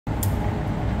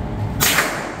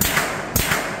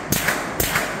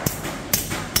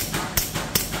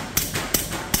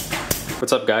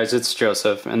What's up guys, it's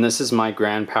Joseph, and this is my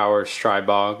Grand Power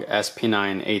Stribog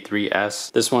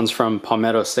SP9A3s. This one's from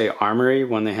Palmetto State Armory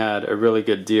when they had a really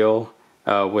good deal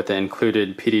with the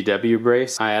included PDW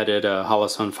brace. I added a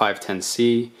Holosone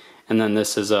 510C, and then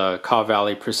this is a Kaw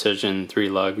Valley Precision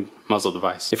 3-lug muzzle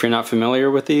device. If you're not familiar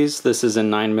with these, this is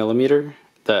in 9mm.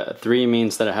 The 3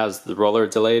 means that it has the roller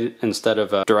delayed instead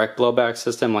of a direct blowback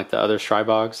system like the other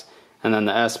Stribogs. And then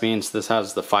the S means this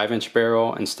has the 5-inch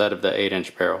barrel instead of the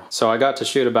 8-inch barrel. So I got to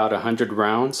shoot about 100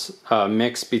 rounds,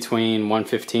 mixed between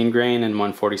 115 grain and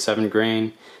 147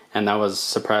 grain, and that was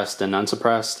suppressed and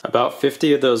unsuppressed. About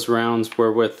 50 of those rounds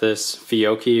were with this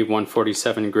Fiocchi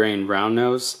 147 grain round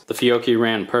nose. The Fiocchi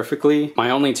ran perfectly.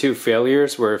 My only 2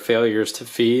 failures were failures to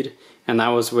feed, and that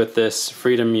was with this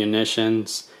Freedom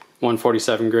Munitions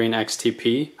 147 grain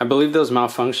XTP. I believe those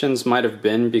malfunctions might have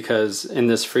been because in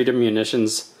this Freedom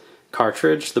Munitions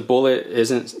cartridge, the bullet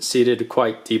isn't seated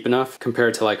quite deep enough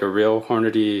compared to like a real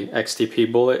Hornady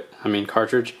XTP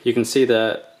cartridge. You can see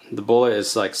that the bullet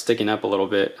is like sticking up a little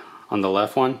bit on the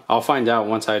left one. I'll find out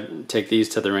once I take these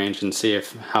to the range and see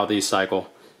how these cycle,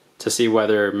 to see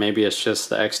whether maybe it's just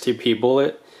the XTP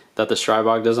bullet that the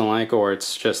Stribog doesn't like, or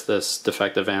it's just this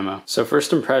defective ammo. So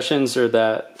first impressions are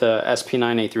that the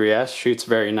SP9A3s shoots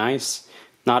very nice.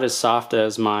 Not as soft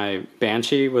as my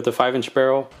Banshee with a 5-inch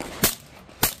barrel.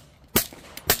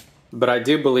 But I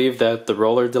do believe that the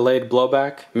roller delayed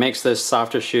blowback makes this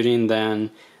softer shooting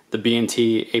than the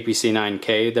B&T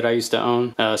APC9K that I used to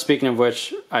own. Speaking of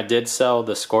which, I did sell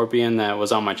the Scorpion that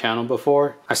was on my channel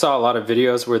before. I saw a lot of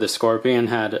videos where the Scorpion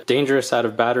had dangerous out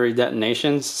of battery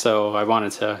detonations, so I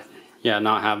wanted to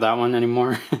not have that one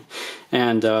anymore.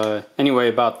 And anyway,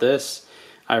 about this,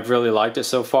 I've really liked it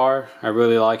so far. I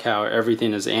really like how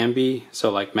everything is ambi,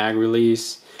 so like mag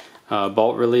release,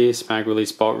 bolt release, mag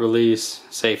release, bolt release,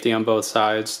 safety on both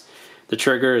sides. The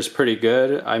trigger is pretty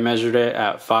good. I measured it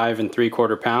at 5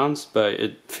 3/4 pounds, but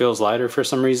it feels lighter for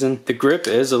some reason. The grip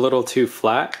is a little too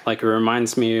flat, like it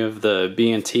reminds me of the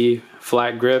B&T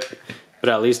flat grip, but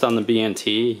at least on the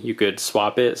B&T you could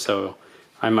swap it, so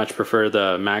I much prefer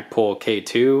the Magpul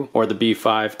K2 or the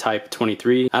B5 Type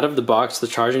 23. Out of the box, the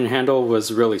charging handle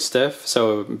was really stiff,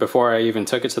 so before I even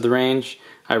took it to the range,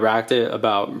 I racked it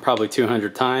about probably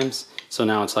 200 times, so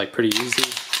now it's like pretty easy.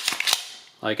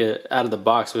 Like it out of the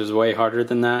box, it was way harder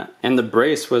than that. And the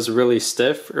brace was really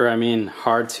stiff, or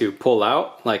hard to pull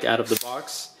out, like out of the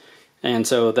box. And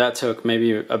so that took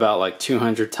maybe about like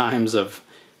 200 times of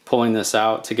pulling this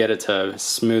out to get it to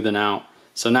smoothen out.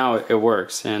 So now it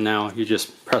works, and now you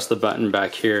just press the button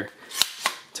back here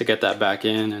to get that back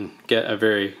in and get a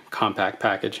very compact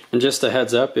package. And just a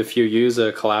heads up, if you use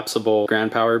a collapsible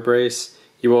Grand Power brace,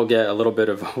 you will get a little bit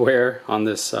of wear on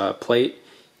this plate.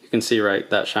 You can see right,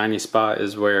 that shiny spot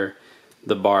is where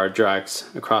the bar drags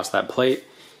across that plate.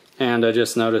 And I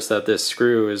just noticed that this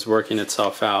screw is working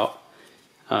itself out.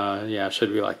 Yeah, it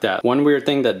should be like that. One weird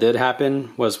thing that did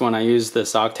happen was when I used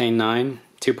this Octane 9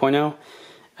 2.0,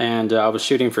 and I was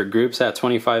shooting for groups at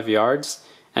 25 yards.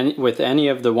 And with any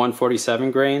of the 147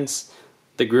 grains,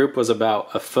 the group was about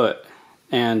a foot.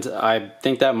 And I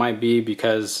think that might be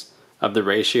because of the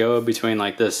ratio between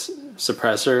like this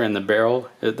suppressor and the barrel,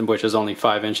 which is only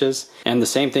 5 inches. And the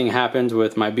same thing happened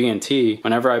with my B&T.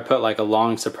 Whenever I put like a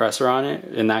long suppressor on it,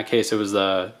 in that case it was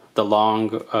the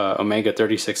long Omega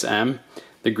 36M,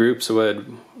 the groups would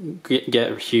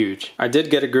get huge. I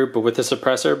did get a group with a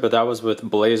suppressor, but that was with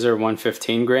Blazer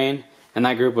 115 grain. And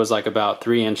that group was like about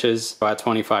 3 inches at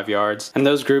 25 yards. And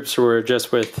those groups were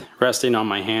just with resting on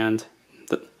my hand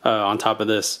on top of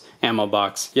this ammo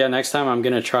box. Yeah, next time I'm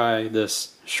gonna try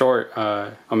this short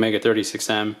Omega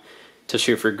 36M to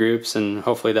shoot for groups, and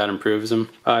hopefully that improves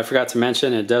them. I forgot to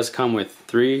mention it does come with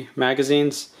 3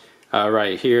 magazines.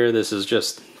 Right here, this is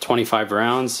just 25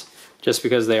 rounds, just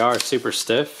because they are super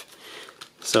stiff.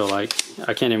 So like,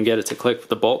 I can't even get it to click with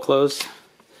the bolt closed.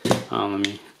 Let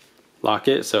me lock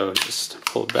it, so just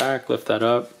pull it back, lift that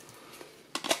up.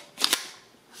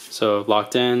 So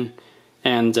locked in.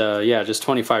 And yeah, just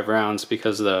 25 rounds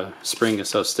because the spring is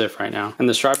so stiff right now. And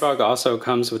the Stribog also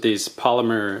comes with these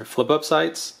polymer flip-up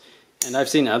sights. And I've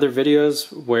seen other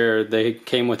videos where they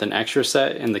came with an extra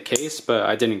set in the case, but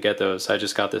I didn't get those. I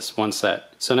just got this one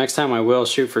set. So next time I will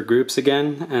shoot for groups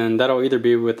again, and that'll either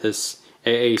be with this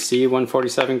AAC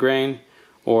 147 grain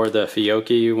or the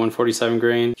Fiocchi 147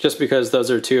 grain, just because those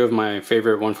are 2 of my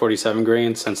favorite 147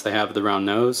 grains since they have the round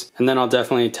nose. And then I'll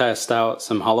definitely test out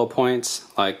some hollow points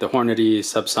like the Hornady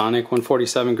Subsonic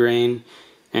 147 grain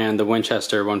and the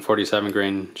Winchester 147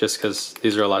 grain, just because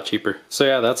these are a lot cheaper. So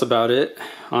yeah, that's about it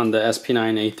on the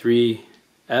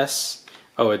SP9A3s.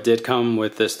 Oh, it did come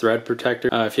with this thread protector.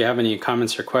 If you have any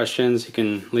comments or questions, you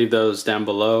can leave those down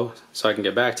below so I can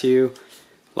get back to you.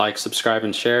 Like, subscribe,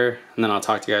 and share, and then I'll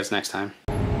talk to you guys next time.